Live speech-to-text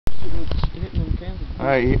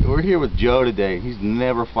Alright, we're here with Joe today. He's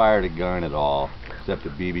never fired a gun at all, except a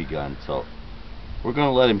BB gun, so we're going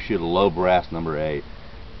to let him shoot a low brass number 8.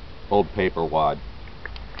 Old paper wad.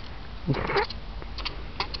 Keep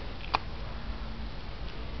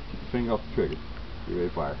your finger off the trigger. Get ready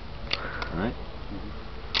to fire. Alright?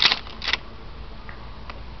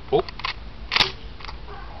 Oh!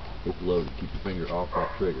 It's loaded. Keep your finger off that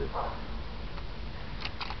trigger.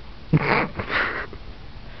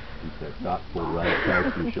 Keep that cock pulled right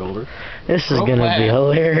across your shoulder. This is gonna be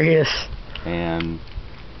hilarious. And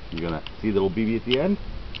you're gonna see the little BB at the end?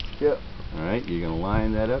 Yep. Alright, you're gonna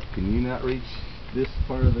line that up. Can you not reach this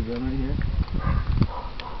part of the gun right here?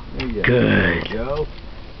 There you go. Good. There you go.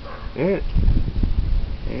 And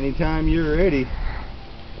anytime you're ready.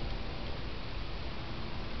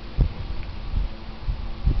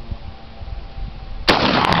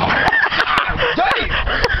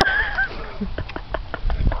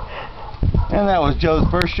 And that was Joe's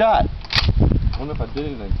first shot. I wonder if I did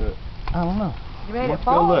anything to it. I don't know. You made Let's it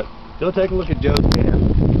fall? go look. Go take a look at Joe's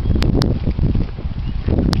hand.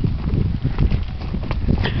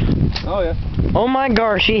 Oh yeah. Oh my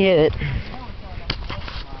gosh, he hit it.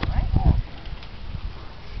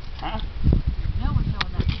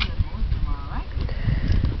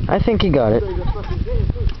 I think he got it.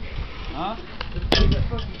 Huh? Did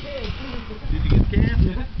you get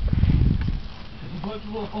scammed?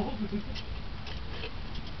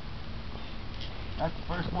 That's the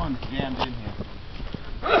first one that's jammed in here.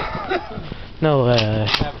 No,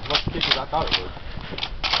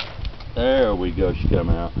 There we go, she's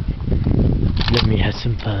coming out. let me have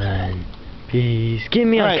some fun. Please, get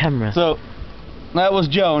me on camera. So, that was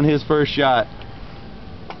Joe and his first shot.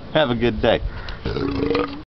 Have a good day.